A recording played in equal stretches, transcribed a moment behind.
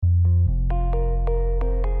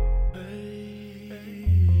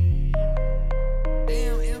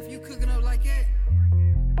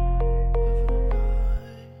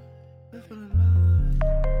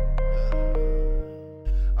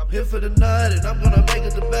the night and I'm gonna make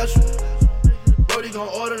it the best one. Brody gon'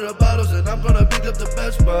 order the bottles and I'm gonna pick up the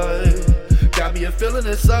best buy. Got me a feeling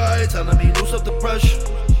inside, telling me loose up the pressure.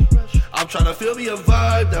 I'm tryna feel me a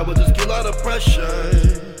vibe that will just kill all the pressure.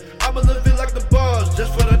 I'ma live it like the boss,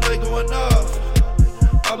 just for the night going off.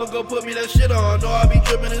 I'ma go put me that shit on, know I be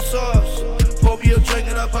drippin' in sauce. Pour me a drink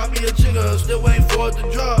and I pop me a jigger, still waiting for it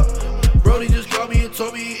to drop. Brody just called me and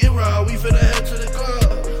told me he in route, we finna head to the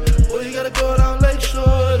club. Well, you gotta go down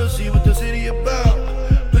Lakeshore to see what the city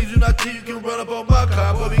about. Please do not think you can run up on my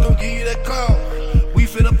car, but we gon' give you that call. We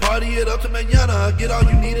finna party it up to mañana, get all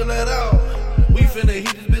you need and let out. We finna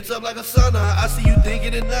heat this bitch up like a sauna, I see you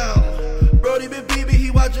thinking it now. Brody been beaming, he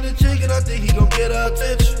watching the chick and I think he gon' get her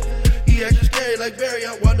attention. He acting scary like Barry,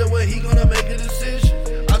 I wonder when he gonna make a decision.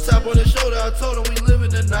 I tap on his shoulder, I told him we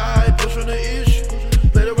living the night, push on the issue.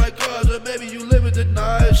 Play the right cards or maybe you living the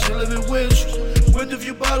night, she living with you. With a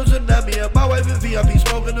few bottles and not me and my wife in VIP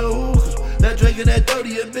smoking the hookah. That drinking that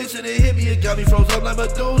dirty and mixing it hit me, it got me froze up like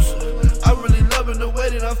Medusa. I'm really loving the way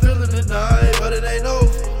that I'm feeling tonight, but it ain't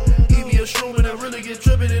over. Eat me a shroom and I really get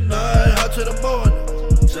tripping tonight, hot to the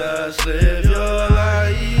morning. Just live your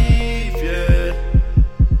life, yeah.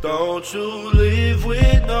 Don't you live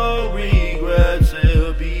with no regrets,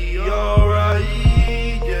 it'll be alright,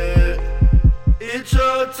 yeah. It's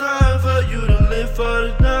your time for you to live for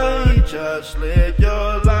the night. Just live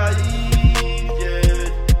your life, yeah.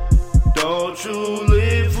 Don't you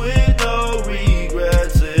live with no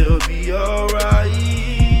regrets, it'll be alright,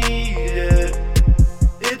 yeah.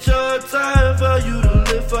 It's your time for you to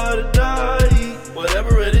live for the night.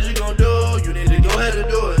 Whatever it is you gon' do, you need to go ahead and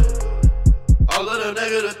do it. All of the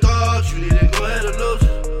negative thoughts, you need to go ahead and lose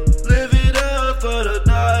it. Live it up for the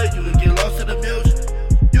night, you can get lost in the music.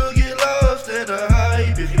 You'll get lost in the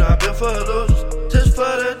hype if you're not built for losers. Just for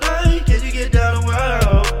the night, can you get down and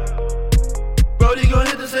wild? Brody gon'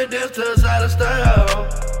 hit the same dance to the side of style.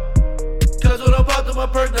 Cause when I popped in my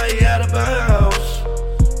perk, now he out of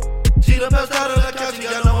bounds. She done passed out on the couch, he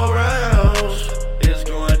got no more rounds. It's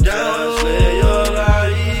going down, just live your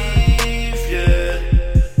life, yeah.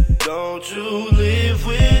 Don't you live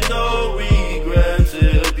with no regrets.